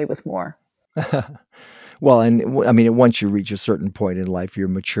get away with more. Well, and I mean, once you reach a certain point in life, you're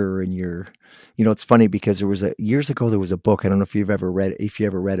mature and it's funny because years ago, there was a book. I don't know if you ever read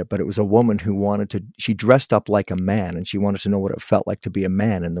it, but it was a woman who she dressed up like a man and she wanted to know what it felt like to be a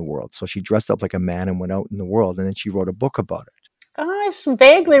man in the world. So she dressed up like a man and went out in the world. And then she wrote a book about it I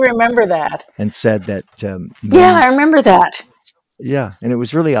vaguely remember that. and said that, Yeah, I remember that. yeah. And it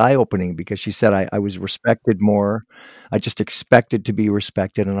was really eye-opening because she said, I was respected more. I just expected to be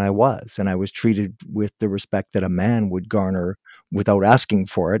respected, and I was. And I was treated with the respect that a man would garner without asking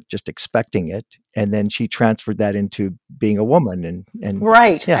for it, just expecting it. And then she transferred that into being a woman. And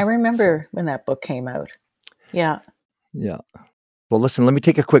Right. yeah. I remember when that book came out. Yeah. Yeah. Well, listen, let me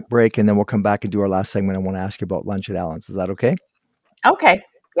take a quick break, and then we'll come back and do our last segment. I want to ask you about Lunch at Allen's. Is that okay? Okay.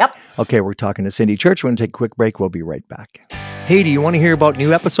 Yep. Okay, we're talking to Cindy Church. We're going to take a quick break. We'll be right back. Hey, do you want to hear about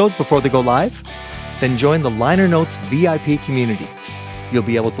new episodes before they go live? Then join the Liner Notes VIP community. You'll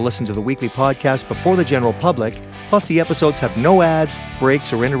be able to listen to the weekly podcast before the general public, plus the episodes have no ads,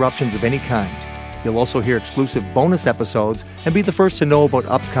 breaks, or interruptions of any kind. You'll also hear exclusive bonus episodes and be the first to know about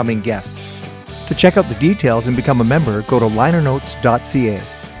upcoming guests. To check out the details and become a member, go to lunchatallens.ca.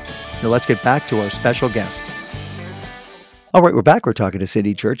 Now let's get back to our special guest. All right, we're back. We're talking to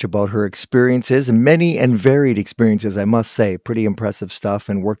Cindy Church about her experiences, and many and varied experiences, I must say. Pretty impressive stuff,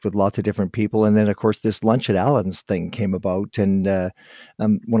 and worked with lots of different people. And then, of course, this Lunch at Allen's thing came about. And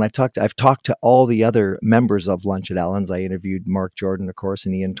when I've talked to all the other members of Lunch at Allen's. I interviewed Marc Jordan, of course,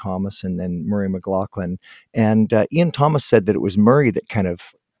 and Ian Thomas, and then Murray McLauchlan. And Ian Thomas said that it was Murray that kind of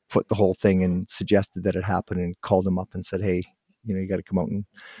put the whole thing and suggested that it happen, and called him up and said, hey, you got to come out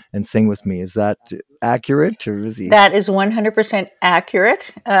and sing with me. Is that accurate, or is he? That is 100%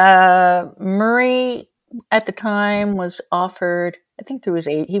 accurate. Murray at the time was offered, I think through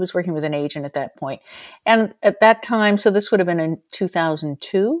he was working with an agent at that point. And at that time, so this would have been in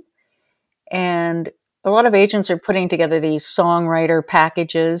 2002. And a lot of agents are putting together these songwriter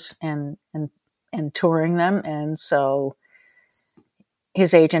packages and touring them. And so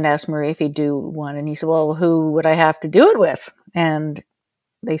his agent asked Murray if he'd do one. And he said, well, who would I have to do it with? And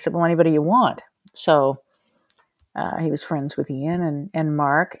they said, well, anybody you want. So he was friends with Ian and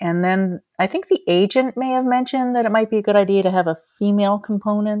Marc. And then I think the agent may have mentioned that it might be a good idea to have a female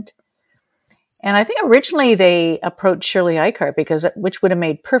component. And I think originally they approached Shirley Eichart which would have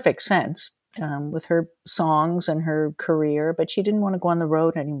made perfect sense with her songs and her career, but she didn't want to go on the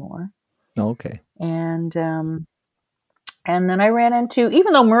road anymore. Okay. And then I ran into,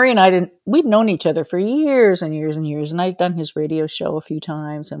 even though Murray and I we'd known each other for years and years and years, and I'd done his radio show a few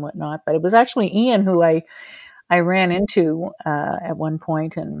times and whatnot, but it was actually Ian who I ran into at one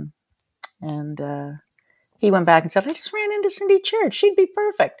point, and he went back and said, I just ran into Cindy Church. She'd be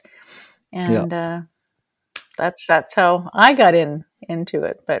perfect. And that's how I got into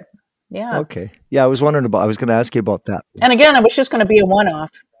it. But yeah. Okay. Yeah, I was going to ask you about that. And again, it was just going to be a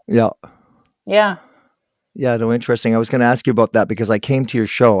one-off. Yeah. Yeah. Yeah, no, interesting. I was going to ask you about that because I came to your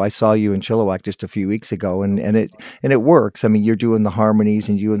show. I saw you in Chilliwack just a few weeks ago, and it works. I mean, you're doing the harmonies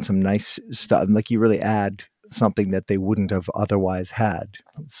and you're doing some nice stuff. Like, you really add something that they wouldn't have otherwise had.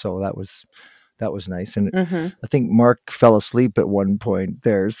 So that was nice. And I think Marc fell asleep at one point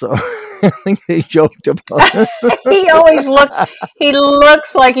there. So I think they joked about it. He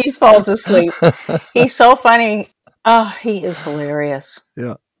looks like he falls asleep. He's so funny. Oh, he is hilarious.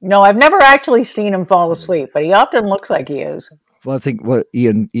 Yeah. No, I've never actually seen him fall asleep, but he often looks like he is. Well, I think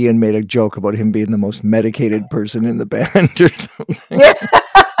Ian made a joke about him being the most medicated person in the band or something.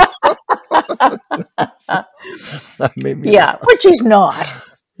 Yeah, which he's not.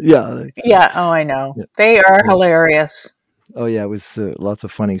 Yeah. Yeah. Oh, I know. Yeah. They are hilarious. Oh, yeah. It was lots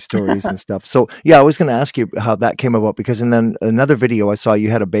of funny stories and stuff. So, yeah, I was going to ask you how that came about, because in then another video I saw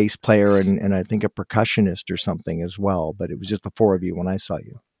you had a bass player and I think a percussionist or something as well, but it was just the four of you when I saw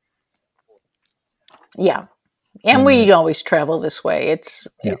you. Yeah. And we always travel this way. It's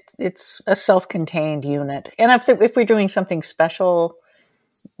a self-contained unit. And if we're doing something special,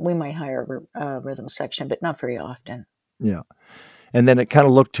 we might hire a rhythm section, but not very often. Yeah. And then it kind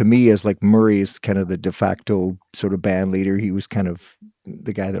of looked to me as like Murray is kind of the de facto sort of band leader. He was kind of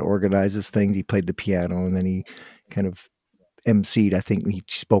the guy that organizes things. He played the piano, and then he kind of emceed. I think he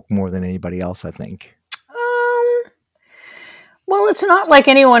spoke more than anybody else, I think. Well, it's not like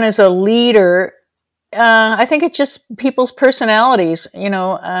anyone is a leader. I think it's just people's personalities.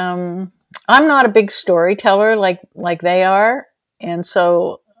 I'm not a big storyteller like they are. And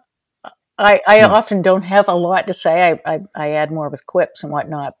so I often don't have a lot to say. I add more with quips and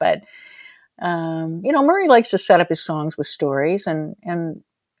whatnot. But, Murray likes to set up his songs with stories. And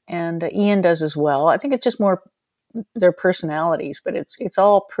and Ian does as well. I think it's just more their personalities, but it's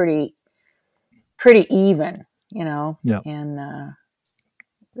all pretty even, Yeah. and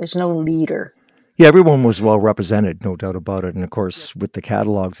there's no leader. Yeah, everyone was well represented, no doubt about it. And of course, with the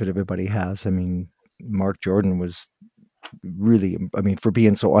catalogs that everybody has, I mean, Marc Jordan was really, I mean, for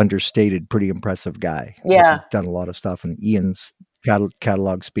being so understated, pretty impressive guy. Like Yeah, he's done a lot of stuff, and Ian's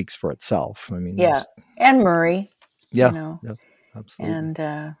catalog speaks for itself. I mean, yeah, and Murray, yeah, yeah, absolutely.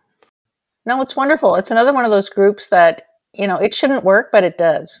 and no, it's wonderful. It's another one of those groups that it shouldn't work, but it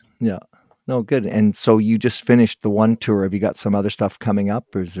does. Yeah. No, good. And so you just finished the one tour. Have you got some other stuff coming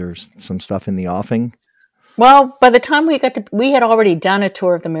up, or is there some stuff in the offing? Well, by the time we had already done a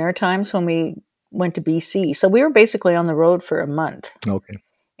tour of the Maritimes when we went to BC. So we were basically on the road for a month. Okay.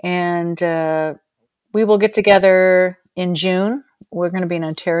 And we will get together in June. We're going to be in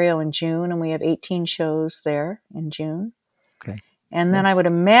Ontario in June, and we have 18 shows there in June. Okay. And then I would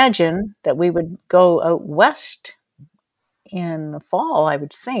imagine that we would go out west in the fall. I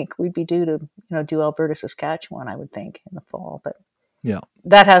would think we'd be due to do Alberta, Saskatchewan, I would think, in the fall. But yeah,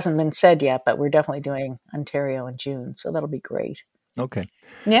 that hasn't been said yet, but we're definitely doing Ontario in June. So that'll be great. Okay.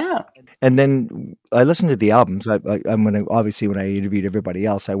 Yeah. And then I listened to the albums. I'm going to, obviously, when I interviewed everybody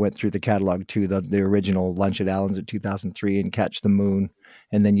else, I went through the catalog too, the original Lunch at Allen's in 2003 and Catch the Moon.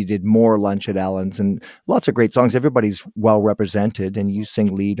 And then you did more Lunch at Allen's and lots of great songs. Everybody's well represented, and you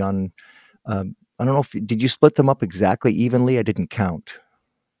sing lead on, I don't know did you split them up exactly evenly? I didn't count.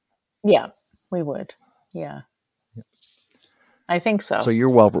 Yeah, we would. Yeah. I think so. So you're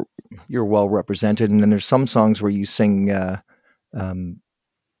well represented. And then there's some songs where you sing, well,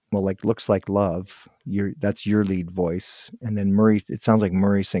 like Looks Like Love, that's your lead voice. And then Murray, it sounds like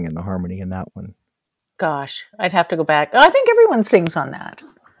Murray singing the harmony in that one. Gosh, I'd have to go back. I think everyone sings on that.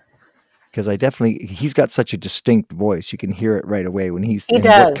 Because he's got such a distinct voice. You can hear it right away when he does.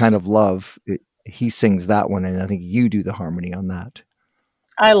 What Kind of Love, he sings that one. And I think you do the harmony on that.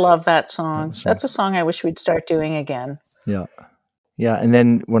 I love that song. That's a song I wish we'd start doing again. Yeah. Yeah. And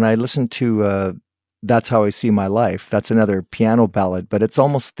then when I listen to, That's How I See My Life, that's another piano ballad, but it's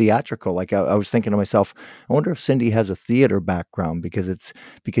almost theatrical. Like I was thinking to myself, I wonder if Cindy has a theater background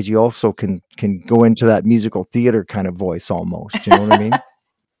because you also can go into that musical theater kind of voice almost. You know what I mean?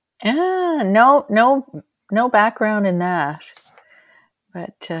 No background in that,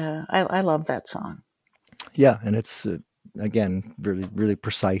 but I love that song. Yeah, and it's again really really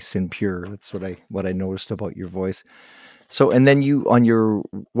precise and pure. That's what I noticed about your voice. So, and then you, on your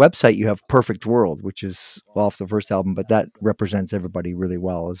website, you have Perfect World, which is off the first album, but that represents everybody really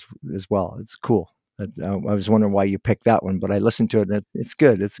well as well. It's cool. I was wondering why you picked that one, but I listened to it and it's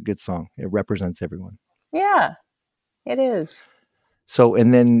good. It's a good song. It represents everyone. Yeah, it is. So,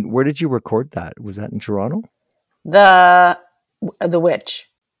 and then where did you record that? Was that in Toronto? The which?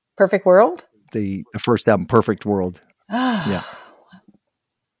 Perfect World? The first album, Perfect World. Yeah.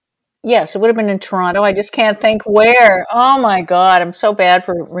 Yes, it would have been in Toronto. I just can't think where. Oh my God, I'm so bad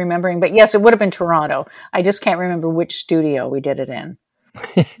for remembering. But yes, it would have been Toronto. I just can't remember which studio we did it in.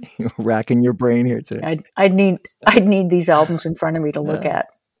 You're racking your brain here today. I'd need these albums in front of me to look at.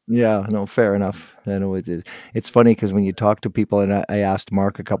 Yeah, no, fair enough. I know it's funny because when you talk to people, and I asked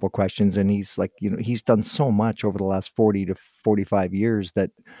Mark a couple questions, and he's like, he's done so much over the last 40 to 45 years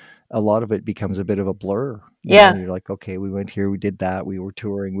that a lot of it becomes a bit of a blur. Yeah. You're like, okay, we went here, we did that, we were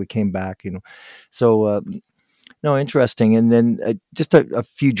touring, we came back, So, no, interesting. And then just a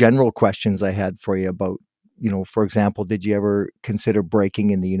few general questions I had for you about, for example, did you ever consider breaking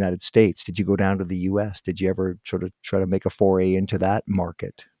in the United States? Did you go down to the US? Did you ever sort of try to make a foray into that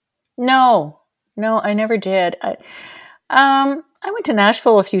market? No, I never did. I went to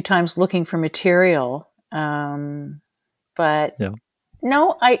Nashville a few times looking for material, but yeah.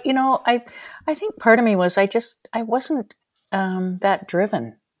 No, I think part of me was I wasn't that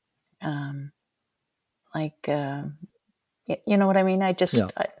driven. You know what I mean?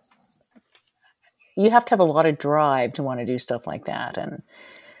 You have to have a lot of drive to want to do stuff like that. And,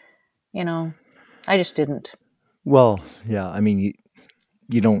 I just didn't. Well, yeah, I mean,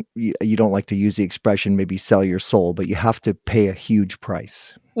 you don't like to use the expression maybe sell your soul, but you have to pay a huge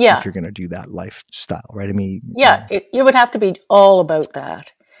price. Yeah. If you're going to do that lifestyle, right? I mean, yeah, it would have to be all about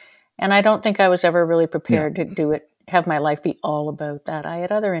that. And I don't think I was ever really prepared to do it, have my life be all about that. I had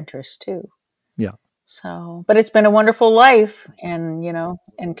other interests too. Yeah. So, but it's been a wonderful life and,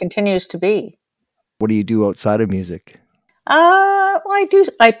 and continues to be. What do you do outside of music? Well,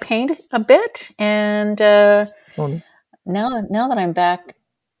 I paint a bit. And now that I'm back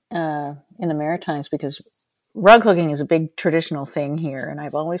in the Maritimes, because rug hooking is a big traditional thing here, and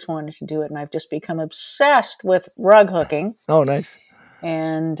I've always wanted to do it, and I've just become obsessed with rug hooking. Oh, nice.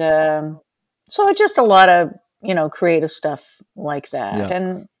 And so it's just a lot of, creative stuff like that.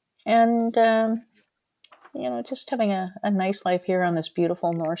 Yeah. And just having a nice life here on this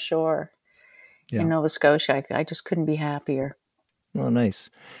beautiful North Shore in Yeah. Nova Scotia. I just couldn't be happier. Oh, nice.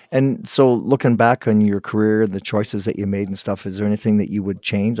 And so looking back on your career and the choices that you made and stuff, is there anything that you would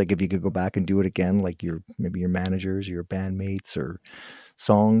change? Like if you could go back and do it again, like maybe your managers, your bandmates or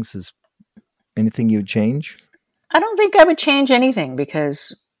songs, is anything you would change? I don't think I would change anything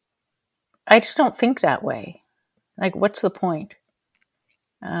because I just don't think that way. Like, what's the point?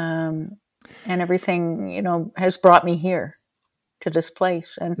 And everything, has brought me here to this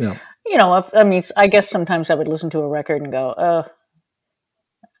place. And, Yeah. I guess sometimes I would listen to a record and go, oh,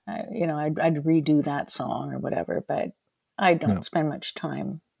 I'd redo that song or whatever, but I don't Yeah. spend much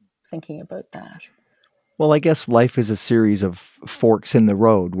time thinking about that. Well, I guess life is a series of forks in the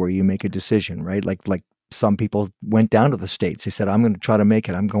road where you make a decision, right? Like some people went down to the States. They said, I'm going to try to make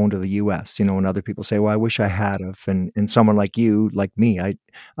it. I'm going to the US, and other people say, well, I wish I had of. And someone like you, like me,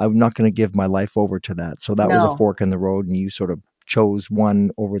 I'm not going to give my life over to that. So that was a No. fork in the road and you sort of chose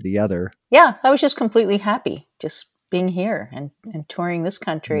one over the other. Yeah, I was just completely happy just being here and touring this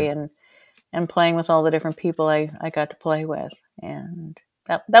country Yeah. and playing with all the different people I got to play with. And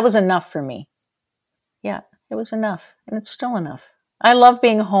that was enough for me. Yeah, it was enough. And it's still enough. I love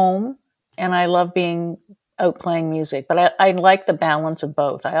being home and I love being out playing music, but I like the balance of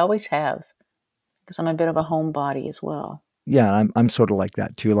both. I always have, because I'm a bit of a homebody as well. Yeah, I'm sort of like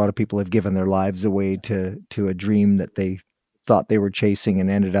that too. A lot of people have given their lives away to a dream that they thought they were chasing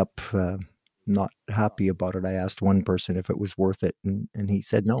and ended up not happy about it. I asked one person if it was worth it, and he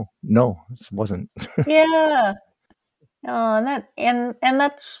said no, it wasn't. Yeah. Oh, and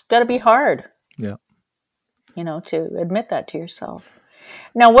that's got to be hard, Yeah. to admit that to yourself.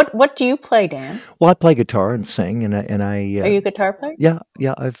 Now, what do you play, Dan? Well, I play guitar and sing, and Are you a guitar player? yeah,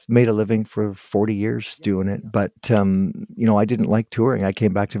 I've made a living for 40 years doing it. But I didn't like touring. I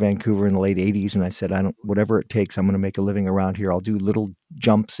came back to Vancouver in the late 80s, and I said, I don't, whatever it takes, I'm going to make a living around here. I'll do little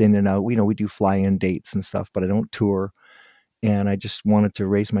jumps in and out. We do fly-in dates and stuff, but I don't tour. And I just wanted to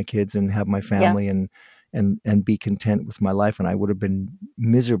raise my kids and have my Yeah. family and be content with my life. And I would have been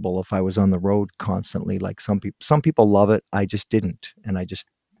miserable if I was on the road constantly. Like some people love it. I just didn't, and I just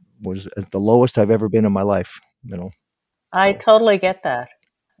was at the lowest I've ever been in my life. I So totally get that.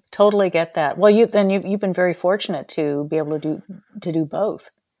 Totally get that. Well, you've been very fortunate to be able to do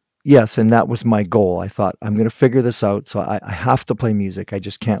both. yes, and that was my goal. I thought I'm going to figure this out. So I have to play music. I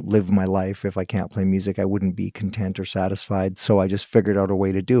just can't live my life if I can't play music. I wouldn't be content or satisfied. So I just figured out a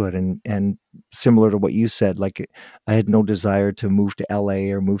way to do it. And similar to what you said, like I had no desire to move to LA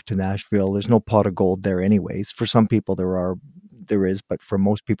or move to Nashville. There's no pot of gold there, anyways. For some people, there is, but for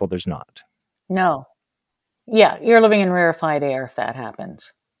most people, there's not. No. Yeah, you're living in rarefied air if that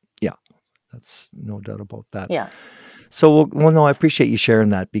happens. Yeah, that's no doubt about that. Yeah. So, well, no, I appreciate you sharing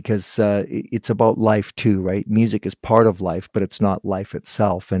that because it's about life too, right? Music is part of life, but it's not life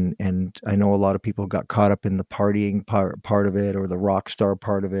itself. And I know a lot of people got caught up in the partying part of it, or the rock star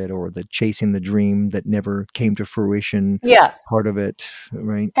part of it, or the chasing the dream that never came to fruition Yeah. part of it,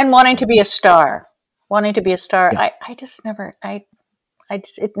 right? And wanting to be a star. Wanting to be a star. Yeah, I just never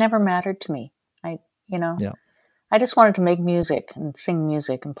it never mattered to me. yeah, I just wanted to make music and sing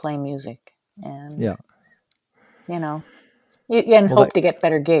music and play music and yeah. and Well, hope to get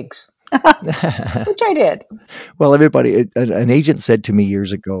better gigs, which I did. well, everybody, an agent said to me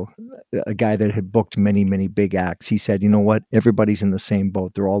years ago, a guy that had booked many, many big acts, he said, you know what? Everybody's in the same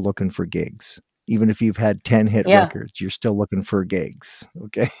boat. They're all looking for gigs. Even if you've had 10 hit Yeah, records, you're still looking for gigs.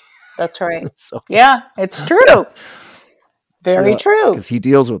 Okay. that's right. So, Yeah, it's true. Very yeah, true. because he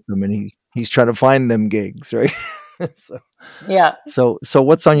deals with them and he's trying to find them gigs, right? so, Yeah, so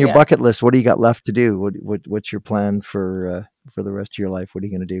what's on your yeah. bucket list? What do you got left to do? What's your plan for the rest of your life? What are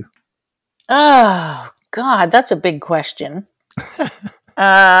you going to do? Oh, God, that's a big question.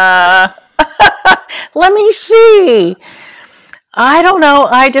 Uh, let me see. I don't know.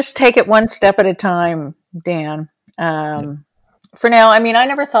 I just take it one step at a time, Dan. Yeah. For now, I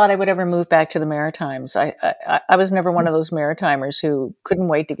never thought I would ever move back to the Maritimes. I was never one of those Maritimers who couldn't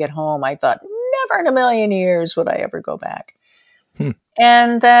wait to get home. I thought, never in a million years would I ever go back. Hmm.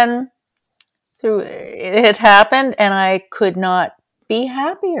 And then it had happened, and I could not be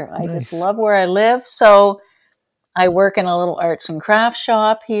happier. I just Nice. love where I live. So I work in a little arts and crafts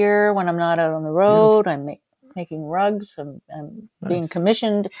shop here when I'm not out on the road. Beautiful. I'm making rugs. I'm being Nice.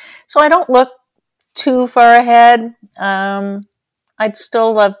 commissioned. So I don't look too far ahead. I'd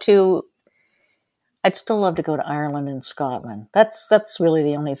still love to go to Ireland and Scotland. That's really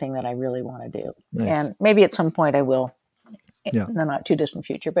the only thing that I really want to do. Nice. And maybe at some point I will Yeah. in the not too distant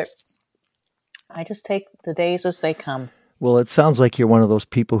future. But I just take the days as they come. Well, it sounds like you're one of those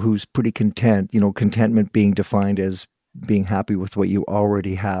people who's pretty content, contentment being defined as being happy with what you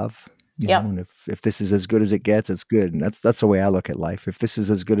already have. Yep. And if this is as good as it gets, it's good. And that's the way I look at life. If this is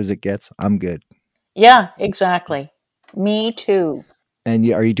as good as it gets, I'm good. Yeah, exactly. Me too.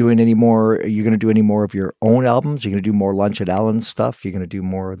 And are you doing any more? Are you going to do any more of your own albums? Are you going to do more Lunch at Allen's stuff? You're going to do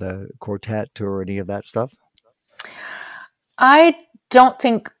more of the Quartette or any of that stuff? I don't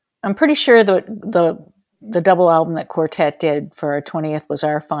think, I'm pretty sure the double album that Quartette did for our 20th was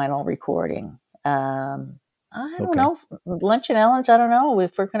our final recording. I don't know. Lunch and Ellen's, I don't know.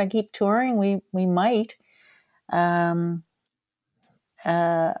 If we're going to keep touring, we might. I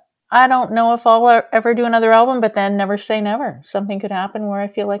don't know if I'll ever do another album, but then never say never. Something could happen where I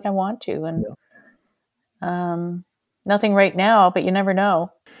feel like I want to. And nothing right now, but you never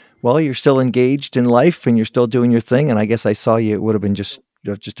know. Well, you're still engaged in life and you're still doing your thing. And I guess I saw you, it would have been just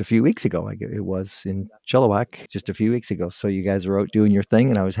a few weeks ago. It was in Chilliwack just a few weeks ago. So you guys were out doing your thing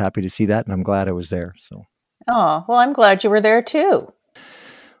and I was happy to see that. And I'm glad I was there. So. Oh, well, I'm glad you were there too.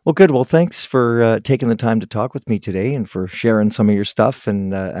 Well, good. Well, thanks for taking the time to talk with me today and for sharing some of your stuff.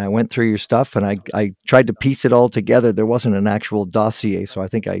 And I went through your stuff and I tried to piece it all together. There wasn't an actual dossier. So I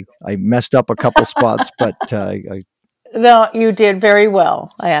think I messed up a couple spots, but No, you did very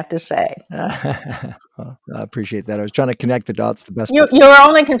well, I have to say. Well, I appreciate that. I was trying to connect the dots the best. You were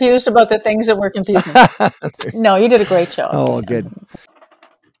only confused about the things that were confusing. No, you did a great job. Oh, good.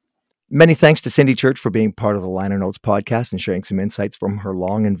 Many thanks to Cindy Church for being part of the Liner Notes podcast and sharing some insights from her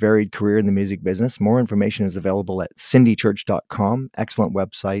long and varied career in the music business. More information is available at cindychurch.com. Excellent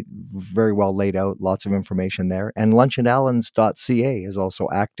website, very well laid out, lots of information there. And lunchatallens.ca is also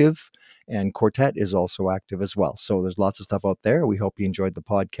active, and Quartette is also active as well. So there's lots of stuff out there. We hope you enjoyed the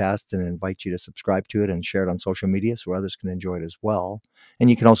podcast and invite you to subscribe to it and share it on social media so others can enjoy it as well. And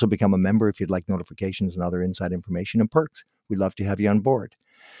you can also become a member if you'd like notifications and other inside information and perks. We'd love to have you on board.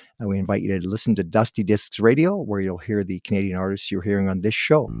 And we invite you to listen to Dusty Discs Radio, where you'll hear the Canadian artists you're hearing on this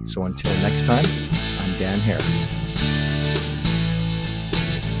show. So until next time, I'm Dan Hare.